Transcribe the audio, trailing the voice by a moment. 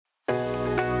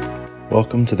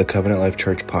Welcome to the Covenant Life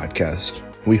Church podcast.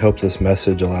 We hope this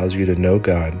message allows you to know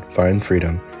God, find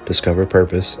freedom, discover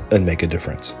purpose, and make a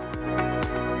difference.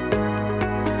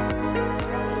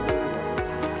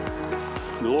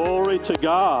 Glory to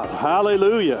God.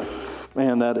 Hallelujah.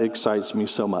 Man, that excites me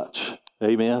so much.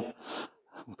 Amen.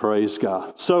 Praise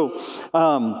God. So,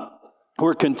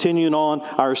 we're continuing on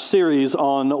our series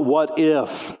on what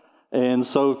if. And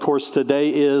so, of course,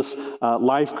 today is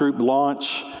Life Group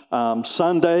Launch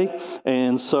Sunday.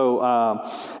 And so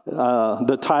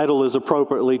the title is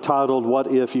appropriately titled, What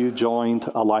If You Joined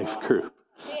a Life Group?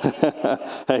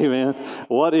 Amen.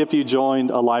 What if you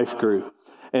joined a life group?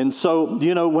 And so,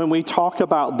 when we talk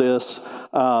about this,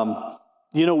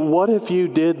 what if you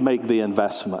did make the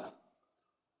investment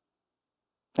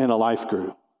in a life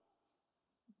group?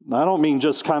 I don't mean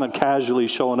just kind of casually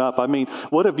showing up. I mean,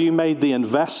 what if you made the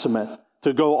investment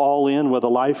to go all in with a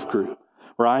life group,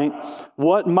 right?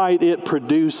 What might it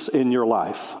produce in your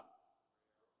life?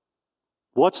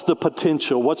 What's the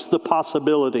potential? What's the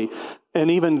possibility?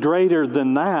 And even greater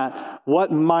than that,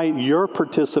 what might your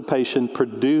participation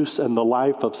produce in the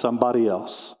life of somebody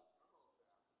else?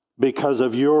 Because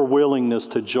of your willingness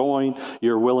to join,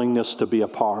 your willingness to be a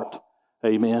part.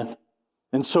 Amen.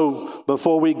 And so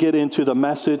before we get into the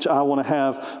message, I want to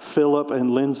have Philip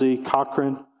and Lindsay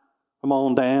Cochran come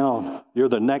on down. You're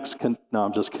the next. No,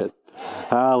 I'm just kidding.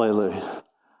 Hallelujah.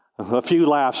 A few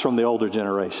laughs from the older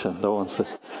generation. Don't want to say,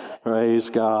 praise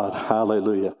God.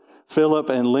 Hallelujah. Philip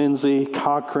and Lindsay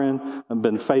Cochran have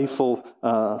been faithful,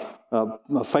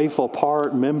 a faithful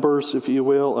members, if you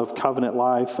will, of Covenant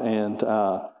Life. And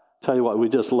tell you what, we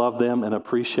just love them and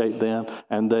appreciate them.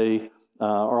 And they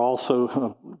are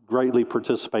also greatly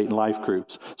participate in life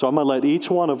groups. So I'm going to let each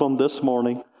one of them this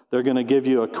morning, they're going to give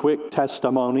you a quick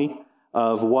testimony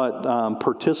of what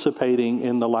participating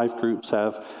in the life groups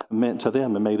have meant to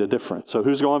them and made a difference. So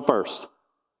who's going first?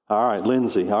 All right,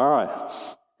 Lindsay. All right.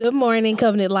 Good morning,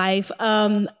 Covenant Life.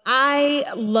 I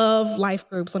love life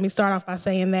groups. Let me start off by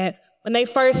saying that when they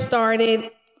first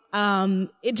started, the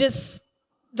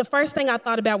first thing I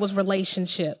thought about was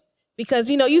relationship.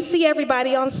 Because, you see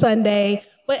everybody on Sunday,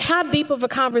 but how deep of a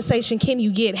conversation can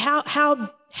you get? How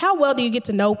well do you get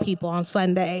to know people on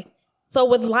Sunday? So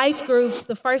with life groups,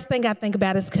 the first thing I think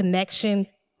about is connection,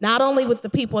 not only with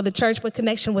the people of the church, but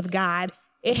connection with God.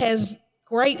 It has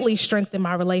greatly strengthened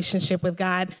my relationship with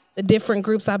God. The different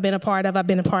groups I've been a part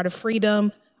of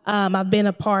Freedom. I've been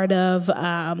a part of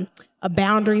a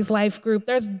Boundaries life group.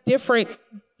 There's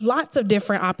lots of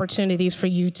different opportunities for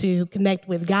you to connect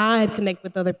with God, connect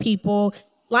with other people,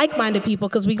 like-minded people,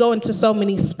 because we go into so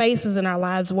many spaces in our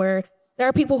lives where there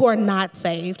are people who are not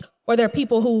saved, or there are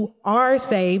people who are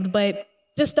saved, but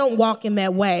just don't walk in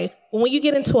that way. But when you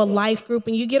get into a life group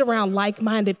and you get around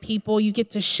like-minded people, you get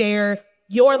to share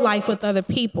your life with other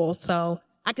people. So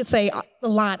I could say a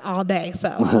lot all day.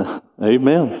 So,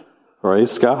 Amen.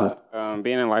 Praise God.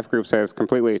 Being in life groups has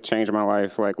completely changed my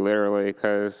life, like literally,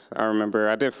 because I remember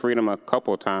I did Freedom a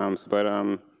couple times, but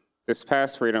this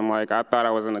past Freedom, I thought I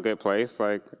was in a good place.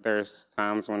 There's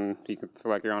times when you can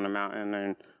feel like you're on the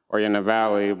mountain or you're in the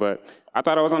valley, but I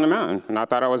thought I was on the mountain, and I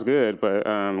thought I was good. But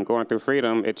going through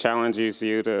Freedom, it challenges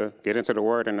you to get into the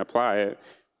Word and apply it,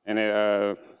 and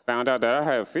it found out that I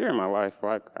had fear in my life.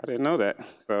 I didn't know that.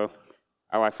 So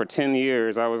for 10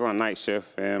 years, I was on night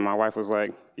shift, and my wife was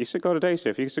like, you should go to day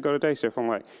shift. You should go to day shift. I'm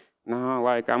like, no,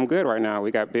 I'm good right now. We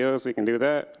got bills. We can do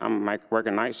that. I'm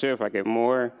working night shift. I get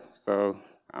more. So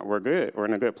we're good. We're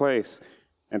in a good place.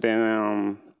 And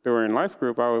then during life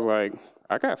group, I was like,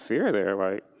 I got fear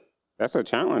there. That's a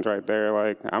challenge right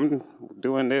there. I'm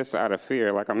doing this out of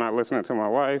fear. I'm not listening to my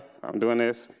wife. I'm doing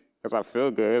this because I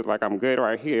feel good. I'm good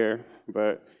right here,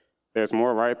 but there's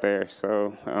more right there.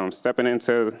 So stepping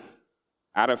into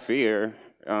out of fear,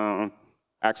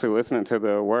 actually listening to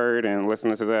the Word and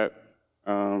listening to that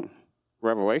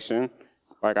revelation,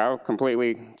 I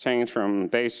completely changed from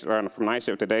night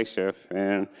shift to day shift,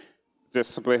 and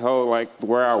just behold,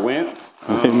 where I went.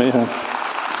 Amen.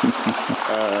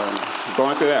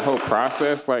 Going through that whole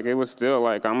process, it was still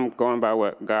I'm going by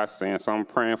what God's saying. So I'm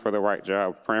praying for the right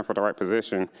job, praying for the right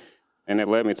position, and it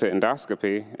led me to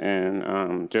endoscopy.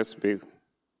 And just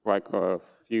a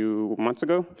few months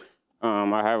ago,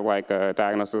 I have a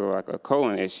diagnosis of a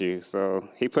colon issue. So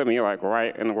he put me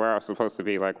right in where I was supposed to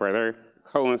be, where they're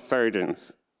colon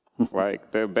surgeons.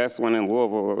 The best one in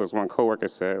Louisville, was one coworker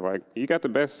said, you got the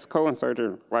best colon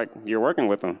surgeon, you're working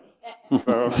with them.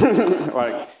 So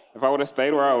if I would have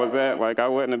stayed where I was at, I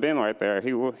wouldn't have been right there.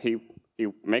 He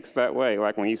makes that way.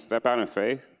 When you step out in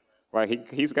faith,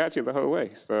 he's got you the whole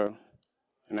way. So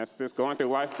And that's just going through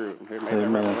life group. It made that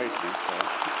revelation.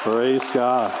 So. Praise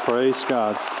God. Praise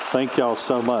God. Thank y'all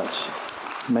so much.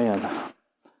 Man,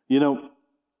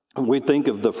 we think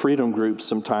of the freedom groups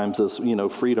sometimes as,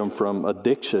 freedom from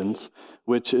addictions,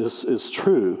 which is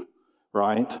true,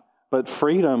 right? But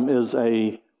freedom is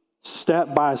a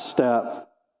step-by-step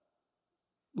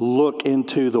look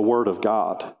into the Word of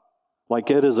God. Like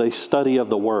it is a study of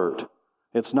the Word.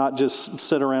 It's not just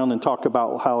sit around and talk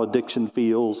about how addiction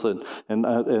feels, and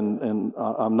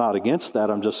I'm not against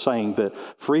that. I'm just saying that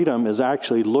freedom is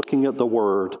actually looking at the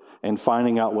Word and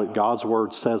finding out what God's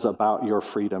Word says about your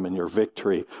freedom and your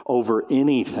victory over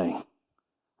anything,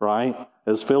 right?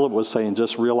 As Philip was saying,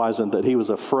 just realizing that he was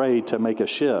afraid to make a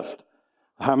shift.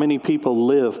 How many people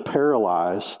live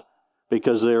paralyzed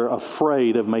because they're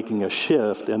afraid of making a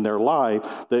shift in their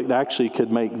life that actually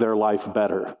could make their life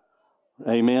better?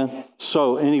 Amen.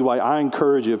 So anyway, I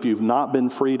encourage you, if you've not been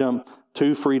freedom,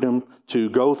 to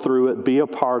go through it, be a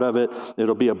part of it.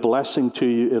 It'll be a blessing to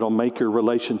you. It'll make your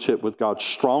relationship with God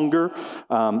stronger,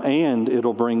 and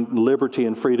it'll bring liberty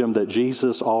and freedom that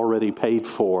Jesus already paid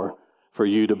for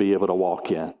you to be able to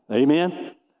walk in.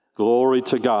 Amen. Glory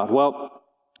to God. Well,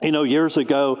 years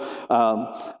ago,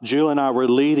 Jill and I were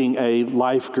leading a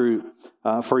life group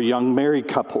for young married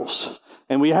couples.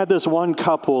 And we had this one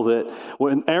couple that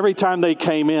every time they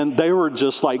came in, they were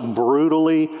just like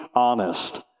brutally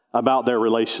honest about their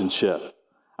relationship.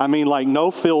 I mean, like no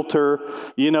filter,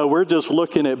 we're just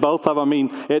looking at both of them. I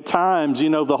mean, at times,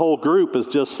 the whole group is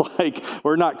just like,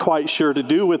 we're not quite sure to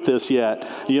do with this yet,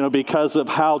 because of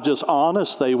how just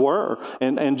honest they were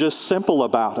and just simple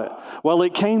about it. Well,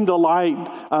 it came to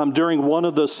light during one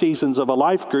of the seasons of a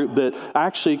life group that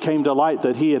actually came to light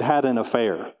that he had an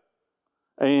affair.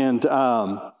 And,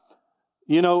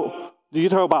 you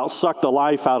talk about suck the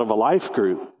life out of a life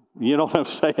group. You know what I'm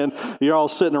saying? You're all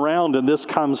sitting around and this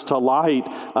comes to light.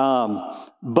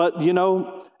 But,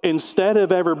 instead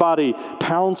of everybody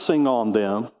pouncing on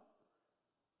them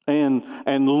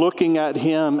and looking at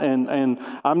him, and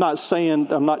I'm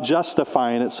not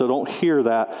justifying it, so don't hear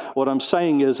that. What I'm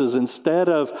saying is instead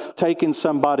of taking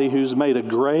somebody who's made a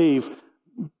grave,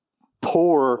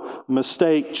 poor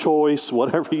mistake, choice,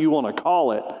 whatever you want to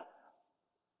call it,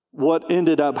 what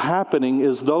ended up happening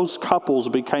is those couples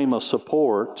became a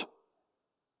support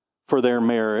for their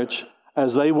marriage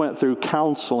as they went through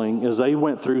counseling, as they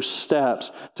went through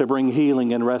steps to bring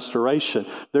healing and restoration.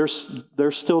 They're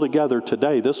still together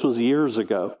today. This was years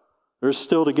ago. They're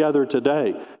still together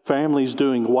today. Families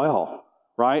doing well,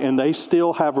 right? And they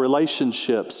still have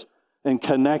relationships and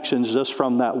connections just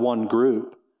from that one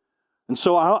group. And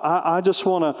so I just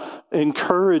want to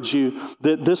encourage you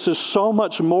that this is so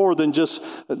much more than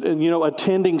just,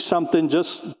 attending something,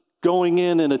 just going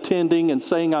in and attending and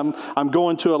saying I'm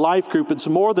going to a life group. It's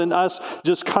more than us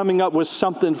just coming up with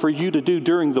something for you to do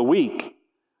during the week,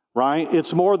 right?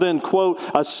 It's more than, quote,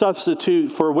 a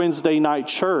substitute for Wednesday night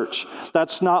church.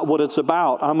 That's not what it's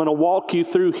about. I'm going to walk you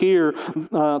through here,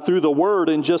 through the Word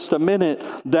in just a minute,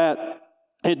 that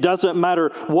it doesn't matter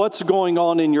what's going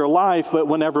on in your life, but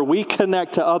whenever we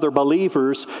connect to other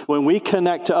believers, when we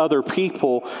connect to other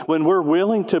people, when we're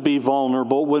willing to be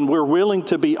vulnerable, when we're willing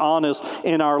to be honest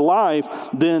in our life,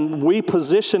 then we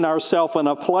position ourselves in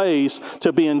a place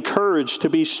to be encouraged, to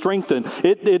be strengthened.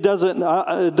 It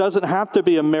doesn't have to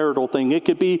be a marital thing. It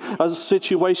could be a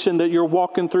situation that you're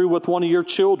walking through with one of your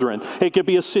children. It could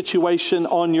be a situation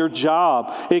on your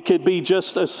job. It could be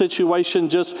just a situation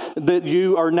just that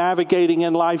you are navigating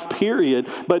in life, period,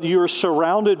 but you're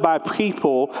surrounded by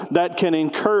people that can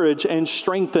encourage and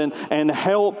strengthen and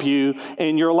help you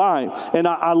in your life. And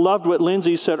I loved what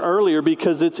Lindsay said earlier,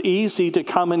 because it's easy to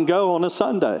come and go on a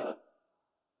Sunday.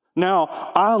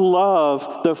 Now, I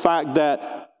love the fact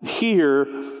that here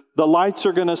the lights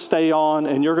are going to stay on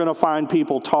and you're going to find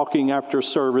people talking after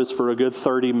service for a good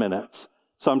 30 minutes.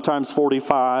 Sometimes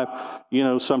 45,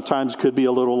 sometimes could be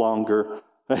a little longer.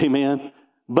 Amen.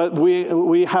 But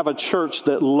we have a church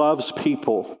that loves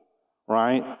people,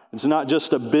 right? It's not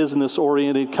just a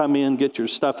business-oriented, come in, get your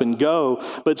stuff and go.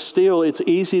 But still, it's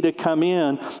easy to come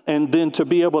in and then to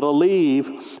be able to leave.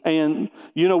 And,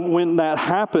 when that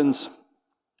happens,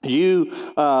 you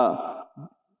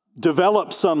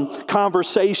develop some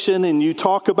conversation and you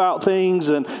talk about things,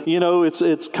 and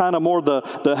it's kind of more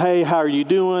the hey, how are you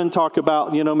doing? Talk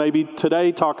about maybe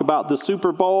today talk about the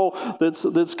Super Bowl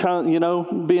that's kind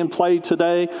of being played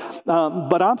today,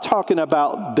 but I'm talking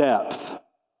about depth.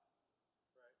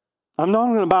 I'm not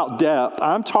talking about depth.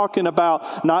 I'm talking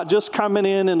about not just coming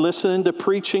in and listening to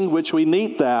preaching, which we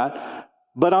need that,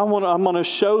 but I'm going to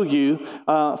show you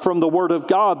from the Word of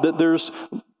God that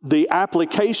the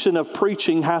application of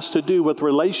preaching has to do with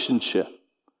relationship.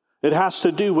 It has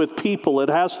to do with people. It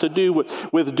has to do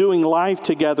with doing life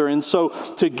together. And so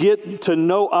to get to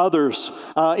know others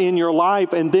in your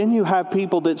life, and then you have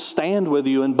people that stand with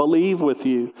you and believe with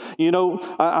you. You know,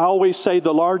 I always say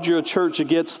the larger a church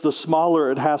gets, the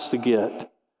smaller it has to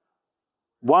get.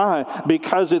 Why?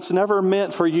 Because it's never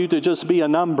meant for you to just be a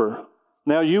number.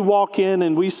 Now you walk in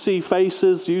and we see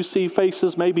faces, you see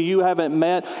faces maybe you haven't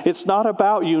met. It's not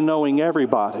about you knowing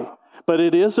everybody. But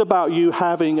it is about you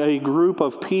having a group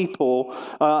of people,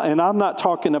 and I'm not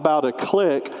talking about a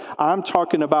clique. I'm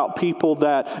talking about people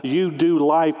that you do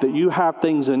life, that you have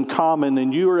things in common,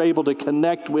 and you are able to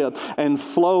connect with and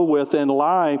flow with in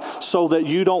life so that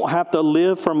you don't have to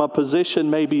live from a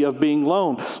position maybe of being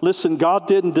alone. Listen, God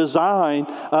didn't design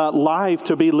life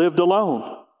to be lived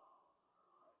alone.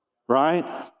 Right?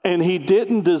 And He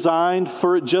didn't design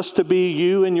for it just to be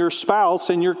you and your spouse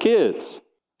and your kids.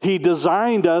 He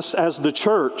designed us as the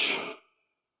church.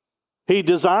 He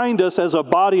designed us as a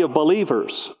body of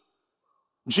believers.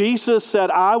 Jesus said,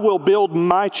 I will build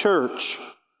my church.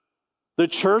 The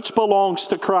church belongs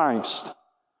to Christ.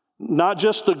 Not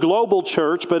just the global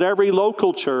church, but every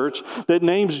local church that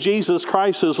names Jesus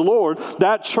Christ as Lord,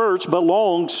 that church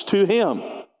belongs to Him.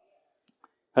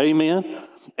 Amen.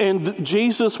 And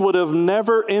Jesus would have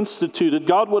never instituted,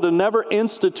 God would have never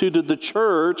instituted the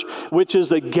church, which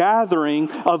is a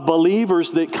gathering of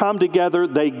believers that come together.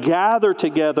 They gather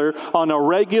together on a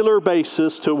regular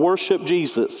basis to worship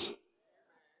Jesus,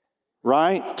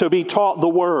 right? To be taught the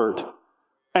word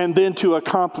and then to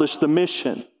accomplish the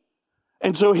mission.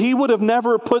 And so He would have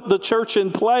never put the church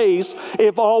in place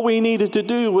if all we needed to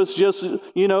do was just,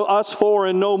 us four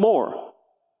and no more.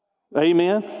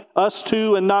 Amen. Us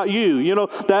two and not you. You know,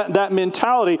 that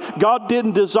mentality, God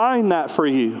didn't design that for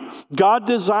you. God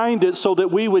designed it so that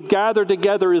we would gather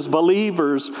together as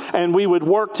believers and we would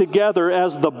work together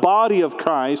as the body of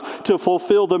Christ to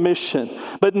fulfill the mission.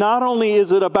 But not only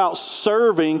is it about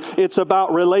serving, it's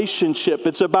about relationship.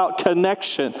 It's about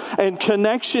connection. And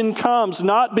connection comes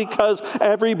not because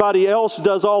everybody else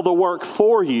does all the work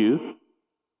for you.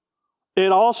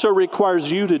 It also requires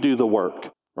you to do the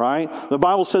work. Right? The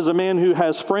Bible says a man who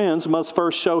has friends must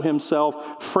first show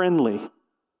himself friendly.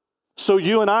 So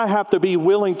you and I have to be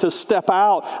willing to step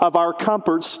out of our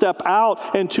comfort, step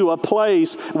out into a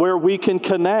place where we can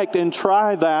connect and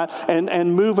try that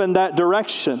and move in that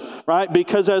direction, right?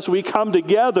 Because as we come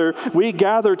together, we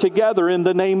gather together in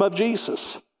the name of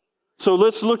Jesus. So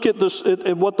let's look at this,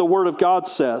 at what the Word of God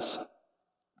says.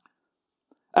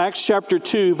 Acts chapter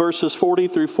 2, verses 40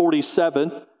 through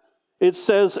 47. It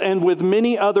says, and with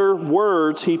many other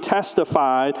words he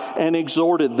testified and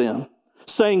exhorted them,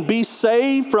 saying, be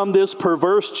saved from this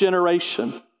perverse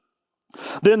generation.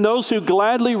 Then those who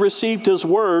gladly received his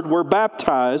word were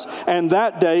baptized, and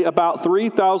that day about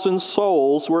 3,000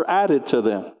 souls were added to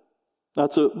them.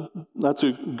 That's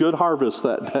a good harvest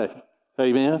that day.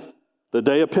 Amen. The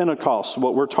day of Pentecost,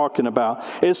 what we're talking about.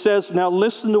 It says, now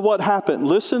listen to what happened.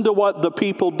 Listen to what the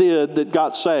people did that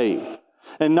got saved.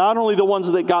 And not only the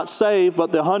ones that got saved,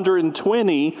 but the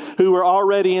 120 who were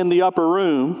already in the upper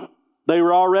room. They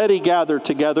were already gathered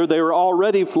together. They were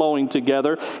already flowing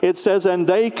together. It says, and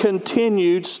they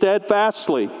continued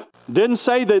steadfastly. Didn't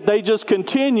say that they just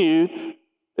continued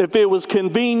if it was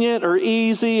convenient or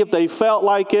easy, if they felt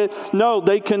like it. No,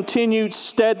 they continued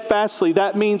steadfastly.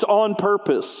 That means on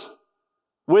purpose,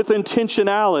 with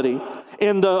intentionality,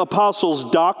 in the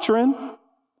apostles' doctrine,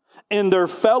 in their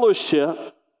fellowship,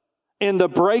 in the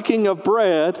breaking of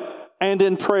bread, and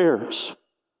in prayers.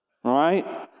 All right?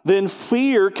 Then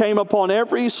fear came upon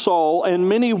every soul, and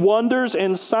many wonders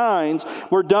and signs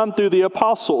were done through the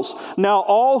apostles. Now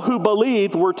all who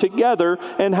believed were together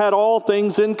and had all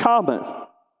things in common,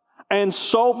 and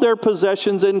sold their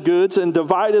possessions and goods and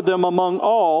divided them among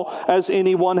all as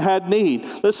anyone had need.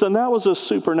 Listen, that was a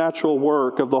supernatural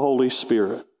work of the Holy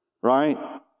Spirit, right?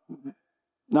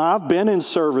 Now, I've been in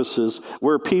services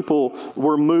where people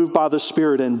were moved by the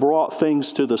Spirit and brought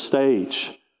things to the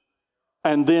stage.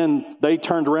 And then they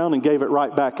turned around and gave it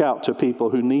right back out to people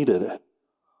who needed it.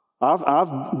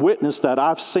 I've witnessed that.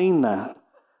 I've seen that.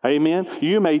 Amen.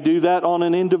 You may do that on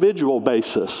an individual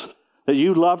basis. That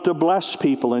you love to bless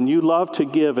people and you love to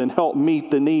give and help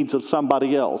meet the needs of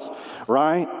somebody else.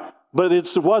 Right? But it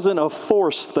wasn't a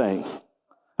forced thing.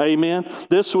 Amen.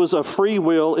 This was a free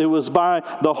will. It was by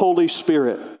the Holy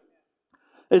Spirit.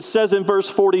 It says in verse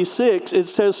 46, it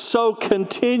says, so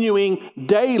continuing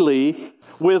daily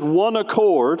with one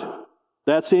accord,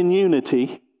 that's in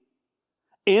unity,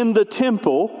 in the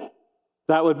temple,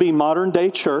 that would be modern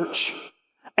day church,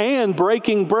 and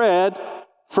breaking bread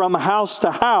from house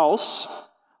to house,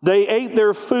 They ate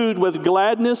their food with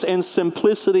gladness and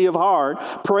simplicity of heart,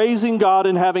 praising God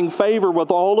and having favor with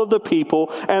all of the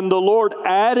people. And the Lord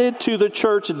added to the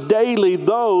church daily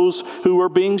those who were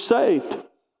being saved.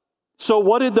 So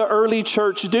what did the early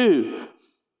church do?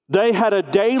 They had a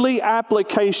daily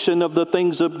application of the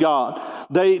things of God.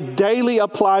 They daily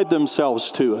applied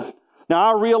themselves to it.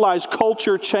 Now, I realize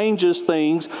culture changes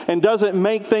things and doesn't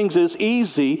make things as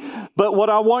easy, but what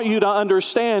I want you to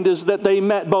understand is that they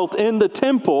met both in the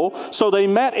temple, so they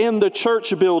met in the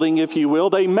church building, if you will.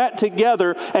 They met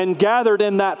together and gathered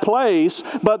in that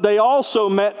place, but they also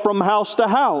met from house to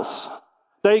house.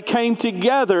 They came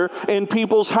together in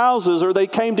people's houses, or they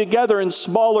came together in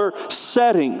smaller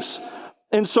settings.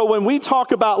 And so when we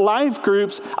talk about life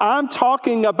groups, I'm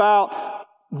talking about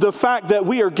the fact that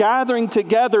we are gathering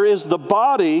together as the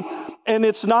body, and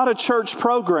it's not a church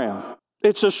program.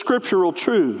 It's a scriptural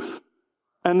truth.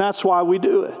 And that's why we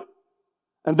do it.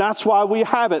 And that's why we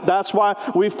have it. That's why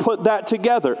we've put that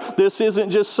together. This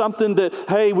isn't just something that,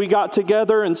 hey, we got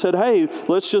together and said, hey,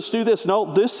 let's just do this.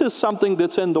 No, this is something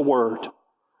that's in the Word.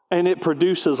 And it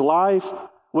produces life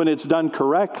when it's done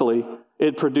correctly.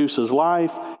 It produces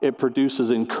life, it produces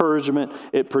encouragement,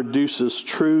 it produces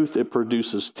truth, it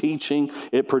produces teaching,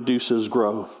 it produces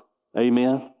growth.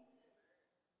 Amen?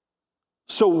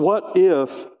 So what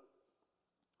if,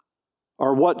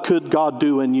 or what could God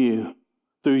do in you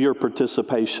through your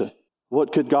participation?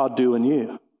 What could God do in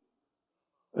you?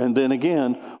 And then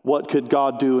again, what could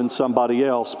God do in somebody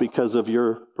else because of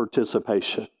your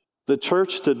participation? The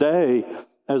church today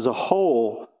as a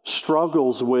whole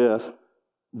struggles with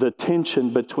the tension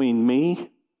between me,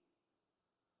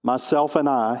 myself and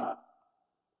I,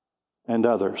 and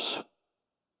others.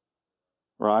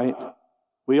 Right?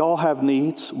 We all have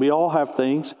needs. We all have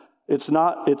things. It's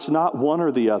not one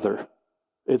or the other.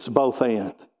 It's both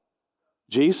and.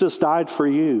 Jesus died for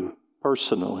you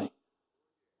personally.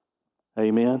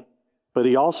 Amen? But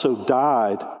he also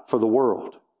died for the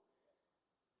world.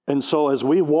 And so as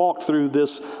we walk through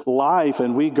this life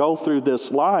and we go through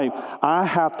this life, I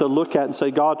have to look at and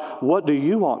say, God, what do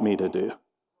you want me to do?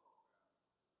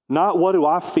 Not what do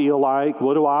I feel like?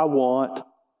 What do I want?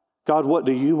 God, what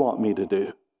do you want me to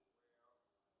do?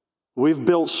 We've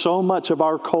built so much of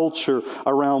our culture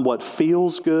around what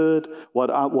feels good, what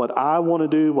I want to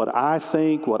do, what I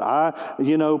think, what I,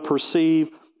 perceive.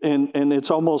 And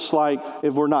it's almost like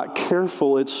if we're not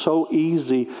careful, it's so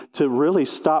easy to really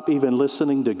stop even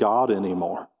listening to God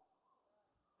anymore.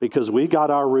 Because we got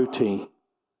our routine.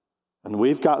 And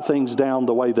we've got things down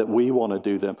the way that we want to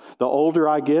do them. The older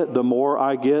I get, the more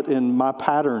I get in my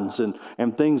patterns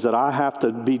and things that I have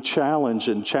to be challenged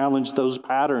and challenge those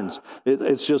patterns.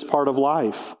 It's just part of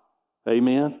life.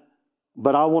 Amen?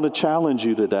 But I want to challenge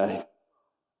you today.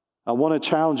 I want to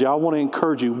challenge you. I want to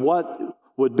encourage you. What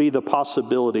would be the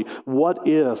possibility? What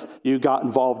if you got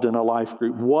involved in a life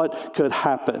group? What could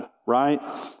happen, right?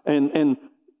 And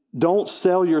don't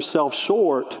sell yourself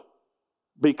short,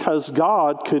 because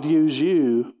God could use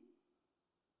you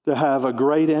to have a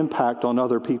great impact on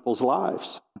other people's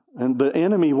lives. And the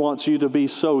enemy wants you to be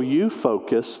so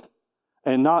you-focused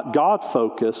and not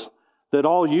God-focused that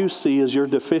all you see is your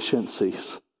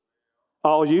deficiencies.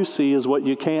 All you see is what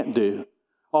you can't do.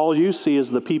 All you see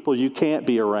is the people you can't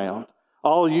be around.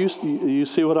 All you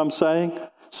see what I'm saying?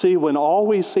 See, when all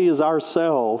we see is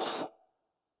ourselves,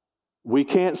 we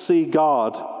can't see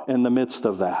God in the midst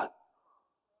of that.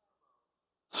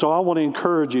 So I want to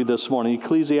encourage you this morning.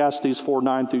 Ecclesiastes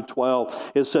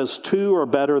 4:9-12, it says, 2 are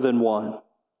better than 1,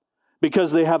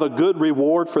 because they have a good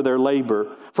reward for their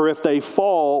labor. For if they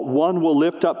fall, one will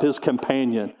lift up his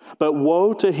companion. But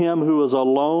woe to him who is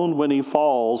alone when he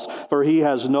falls, for he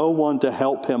has no one to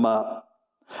help him up.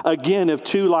 Again, if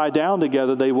 2 lie down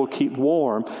together, they will keep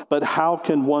warm. But how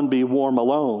can one be warm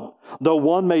alone? Though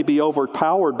one may be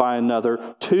overpowered by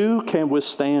another, 2 can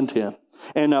withstand him.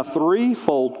 And a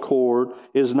 3-fold cord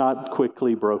is not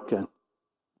quickly broken.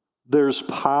 There's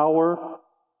power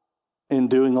in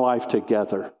doing life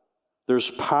together.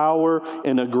 There's power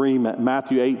in agreement.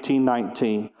 Matthew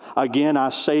 18:19. Again, I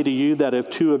say to you that if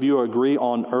 2 of you agree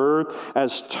on earth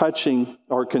as touching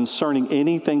or concerning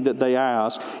anything that they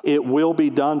ask, it will be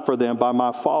done for them by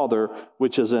my Father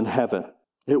which is in heaven.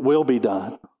 It will be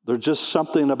done. There's just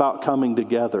something about coming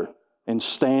together and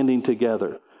standing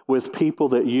together with people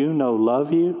that you know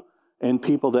love you and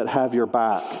people that have your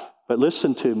back. But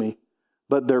listen to me,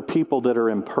 but they're people that are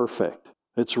imperfect.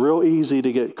 It's real easy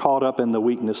to get caught up in the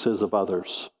weaknesses of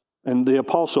others. And the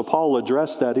Apostle Paul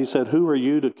addressed that. He said, who are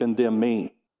you to condemn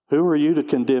me? Who are you to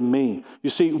condemn me? You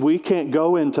see, we can't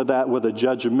go into that with a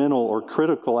judgmental or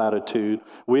critical attitude.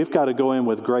 We've got to go in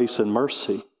with grace and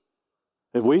mercy.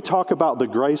 If we talk about the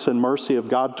grace and mercy of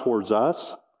God towards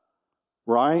us,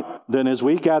 right, then as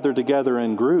we gather together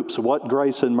in groups, what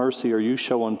grace and mercy are you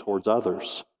showing towards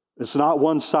others? It's not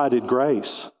one-sided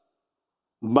grace.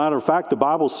 Matter of fact, the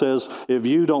Bible says if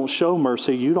you don't show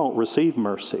mercy, you don't receive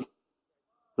mercy.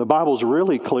 The Bible's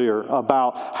really clear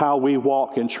about how we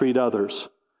walk and treat others.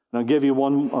 And I'll give you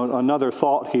another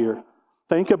thought here.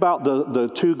 Think about the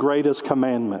two greatest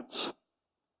commandments.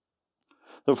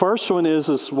 The first one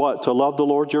is what? To love the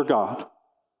Lord your God.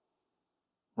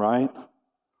 Right?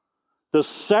 The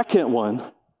second one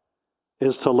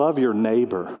is to love your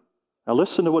neighbor. Now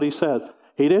listen to what he said.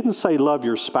 He didn't say love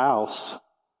your spouse,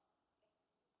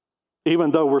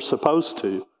 even though we're supposed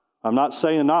to. I'm not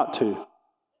saying not to.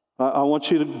 I want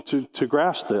you to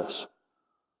grasp this.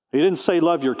 He didn't say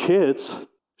love your kids.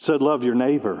 He said love your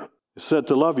neighbor. He said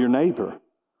to love your neighbor.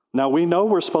 Now we know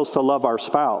we're supposed to love our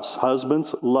spouse.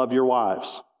 Husbands, love your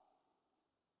wives.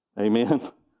 Amen.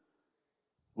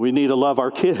 We need to love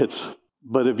our kids.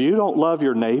 But if you don't love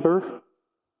your neighbor,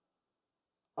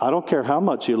 I don't care how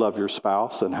much you love your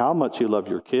spouse and how much you love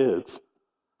your kids,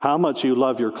 how much you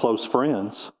love your close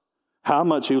friends, how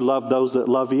much you love those that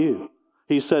love you.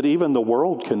 He said even the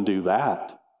world can do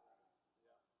that.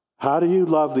 How do you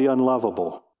love the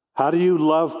unlovable? How do you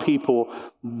love people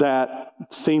that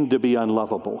seem to be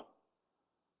unlovable?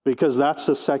 Because that's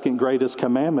the second greatest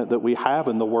commandment that we have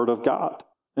in the Word of God.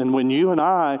 And when you and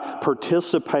I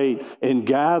participate in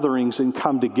gatherings and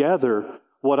come together,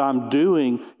 what I'm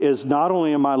doing is not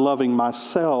only am I loving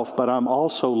myself, but I'm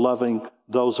also loving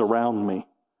those around me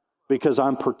because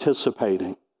I'm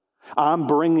participating. I'm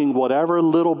bringing whatever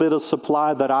little bit of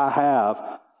supply that I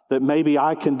have, that maybe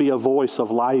I can be a voice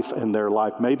of life in their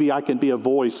life. Maybe I can be a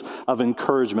voice of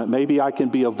encouragement. Maybe I can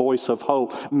be a voice of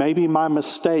hope. Maybe my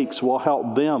mistakes will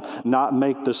help them not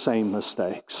make the same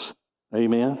mistakes.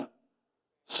 Amen?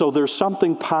 So there's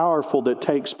something powerful that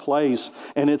takes place,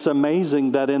 and it's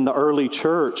amazing that in the early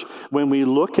church, when we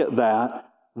look at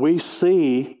that, we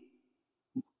see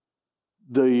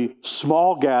the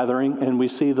small gathering and we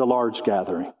see the large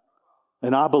gathering.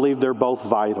 And I believe they're both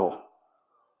vital.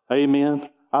 Amen?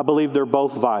 I believe they're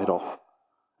both vital.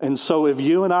 And so if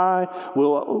you and I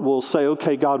will say,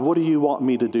 okay, God, what do you want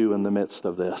me to do in the midst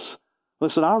of this?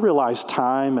 Listen, I realize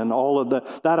time and all of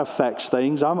that affects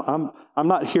things. I'm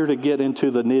not here to get into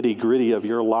the nitty-gritty of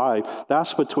your life.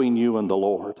 That's between you and the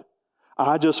Lord.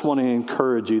 I just want to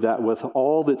encourage you that with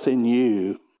all that's in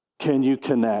you, can you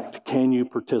connect? Can you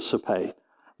participate?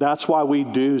 That's why we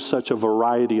do such a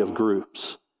variety of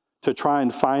groups, to try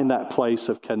and find that place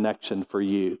of connection for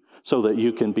you so that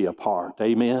you can be a part.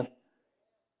 Amen?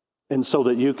 And so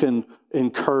that you can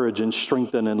encourage and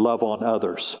strengthen and love on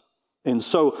others. And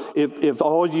so if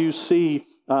all you see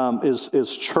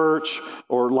is church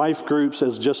or life groups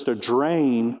as just a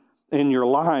drain in your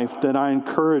life, then I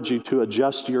encourage you to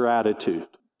adjust your attitude.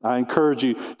 I encourage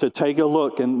you to take a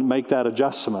look and make that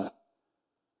adjustment.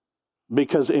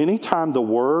 Because anytime the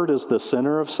Word is the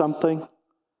center of something,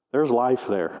 there's life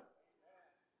there.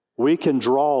 We can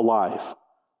draw life,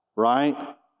 right?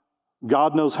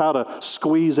 God knows how to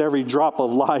squeeze every drop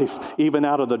of life, even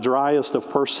out of the driest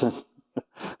of person.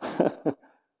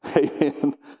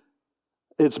 Amen.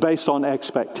 It's based on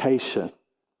expectation.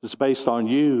 It's based on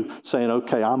you saying,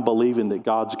 okay, I'm believing that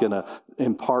God's going to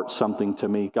impart something to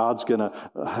me. God's going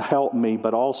to help me,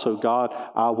 but also, God,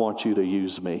 I want you to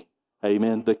use me.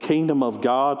 Amen. The kingdom of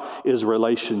God is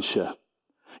relationship.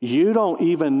 You don't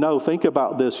even know, think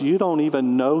about this, you don't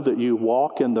even know that you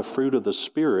walk in the fruit of the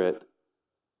Spirit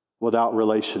without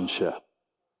relationship.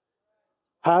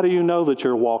 How do you know that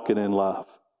you're walking in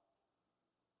love?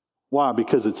 Why?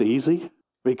 Because it's easy?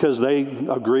 Because they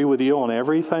agree with you on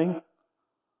everything?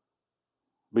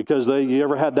 Because you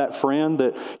ever had that friend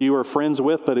that you were friends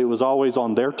with, but it was always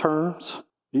on their terms?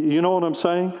 You know what I'm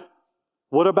saying?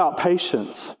 What about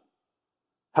patience?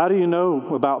 How do you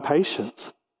know about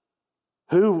patience?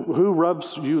 Who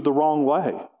rubs you the wrong way?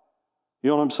 You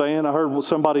know what I'm saying? I heard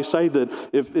somebody say that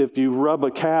if you rub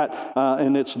a cat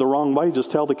and it's the wrong way,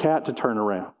 just tell the cat to turn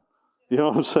around. You know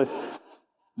what I'm saying?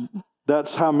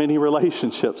 That's how many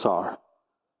relationships are.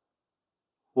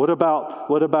 What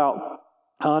about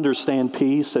I understand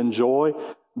peace and joy,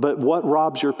 but what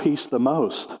robs your peace the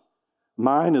most?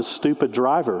 Mine is stupid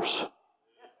drivers.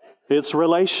 It's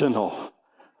relational.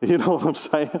 You know what I'm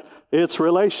saying? It's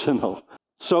relational.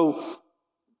 So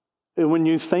when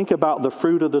you think about the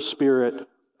fruit of the Spirit,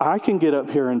 I can get up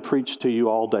here and preach to you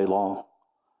all day long,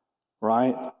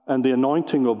 right? And the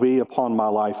anointing will be upon my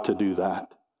life to do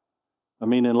that. I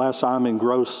mean, unless I'm in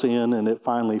gross sin and it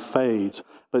finally fades.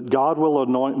 But God will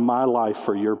anoint my life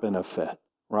for your benefit,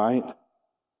 right?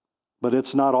 But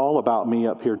it's not all about me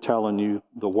up here telling you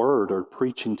the word or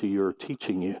preaching to you or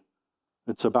teaching you.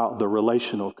 It's about the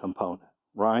relational component,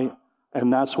 right?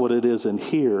 And that's what it is in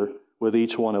here with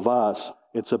each one of us.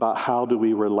 It's about how do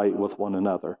we relate with one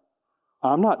another.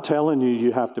 I'm not telling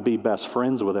you have to be best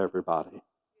friends with everybody.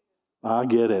 I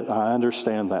get it. I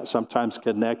understand that. Sometimes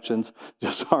connections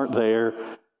just aren't there.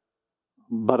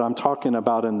 But I'm talking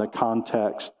about in the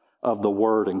context of the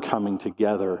Word and coming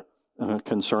together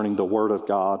concerning the Word of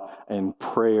God and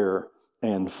prayer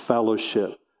and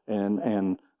fellowship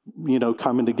and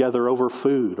coming together over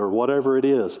food or whatever it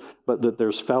is. But that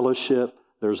there's fellowship,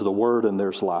 there's the Word, and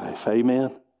there's life.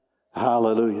 Amen?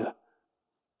 Hallelujah.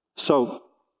 So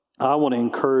I want to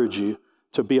encourage you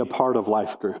to be a part of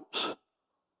life groups.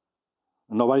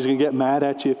 Nobody's going to get mad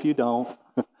at you if you don't.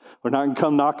 We're not going to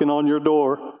come knocking on your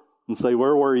door and say,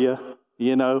 where were you?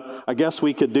 I guess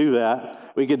we could do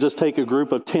that. We could just take a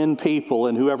group of 10 people,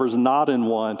 and whoever's not in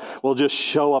one will just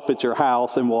show up at your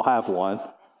house and we'll have one.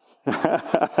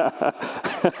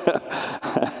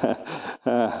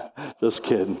 Just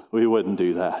kidding. We wouldn't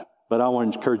do that. But I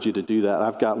want to encourage you to do that.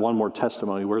 I've got one more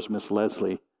testimony. Where's Miss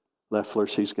Leslie Leffler?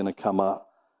 She's going to come up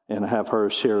and have her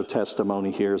share a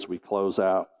testimony here as we close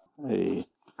out. Hey.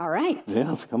 All right.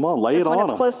 Yes, come on, lay just it on when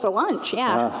it's them. close to lunch,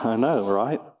 yeah. I know,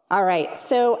 right? All right.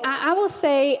 So I will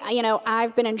say,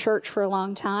 I've been in church for a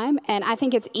long time, and I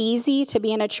think it's easy to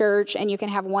be in a church and you can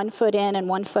have 1 foot in and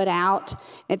 1 foot out.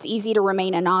 It's easy to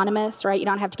remain anonymous, right? You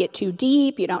don't have to get too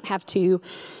deep. You don't have to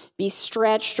be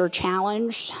stretched or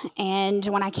challenged. And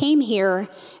when I came here,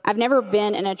 I've never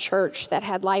been in a church that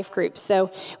had life groups. So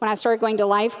when I started going to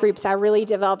life groups, I really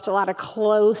developed a lot of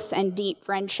close and deep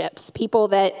friendships, people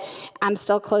that I'm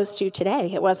still close to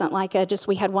today. It wasn't like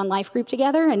we had one life group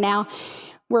together and now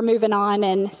we're moving on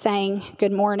and saying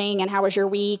good morning and how was your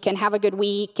week and have a good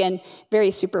week, and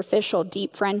very superficial,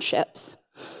 deep friendships.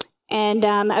 And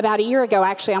about a year ago,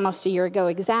 actually almost a year ago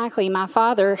exactly, my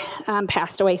father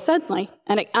passed away suddenly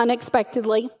and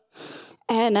unexpectedly.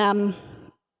 And I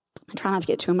try not to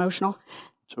get too emotional.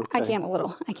 It's okay. I can't a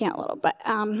little. But,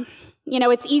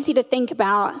 it's easy to think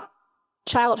about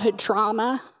childhood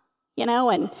trauma,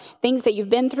 and things that you've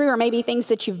been through or maybe things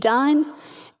that you've done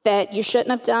that you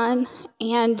shouldn't have done.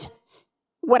 And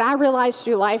what I realized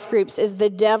through life groups is the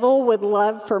devil would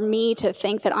love for me to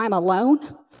think that I'm alone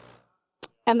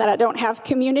and that I don't have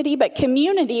community. But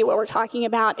community, what we're talking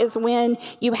about, is when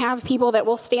you have people that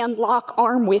will stand lock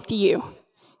arm with you.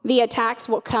 The attacks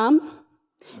will come,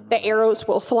 the arrows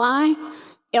will fly,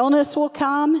 illness will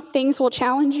come, things will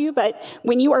challenge you. But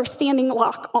when you are standing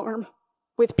lock arm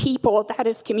with people, that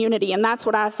is community. And that's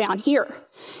what I found here.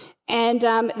 And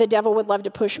the devil would love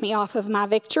to push me off of my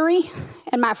victory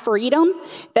and my freedom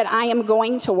that I am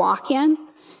going to walk in,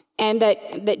 and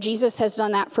that Jesus has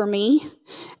done that for me.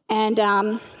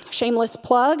 And shameless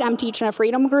plug, I'm teaching a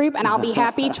freedom group, and I'll be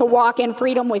happy to walk in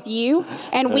freedom with you,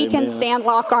 and we can stand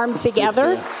lock arm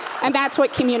together. Yeah. And that's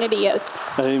what community is.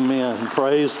 Amen.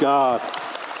 Praise God.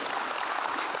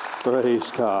 Praise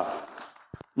God.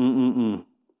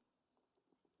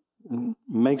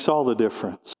 Makes all the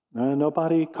difference.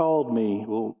 Nobody called me.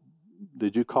 Well,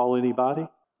 did you call anybody?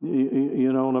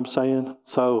 You know what I'm saying?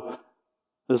 So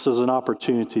this is an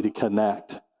opportunity to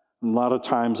connect. A lot of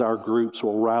times our groups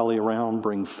will rally around,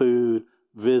 bring food,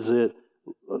 visit,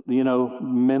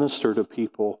 minister to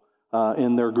people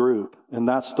in their group. And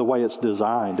that's the way it's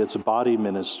designed. It's a body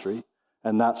ministry.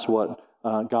 And that's what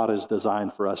God has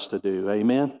designed for us to do.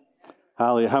 Amen?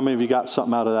 Hallelujah. How many of you got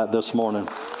something out of that this morning?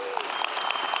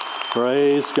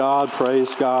 Praise God,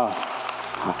 praise God.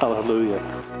 Hallelujah.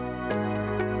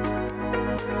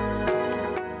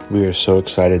 We are so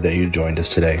excited that you joined us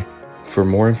today. For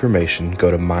more information,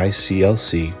 go to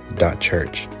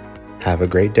myclc.church. Have a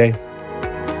great day.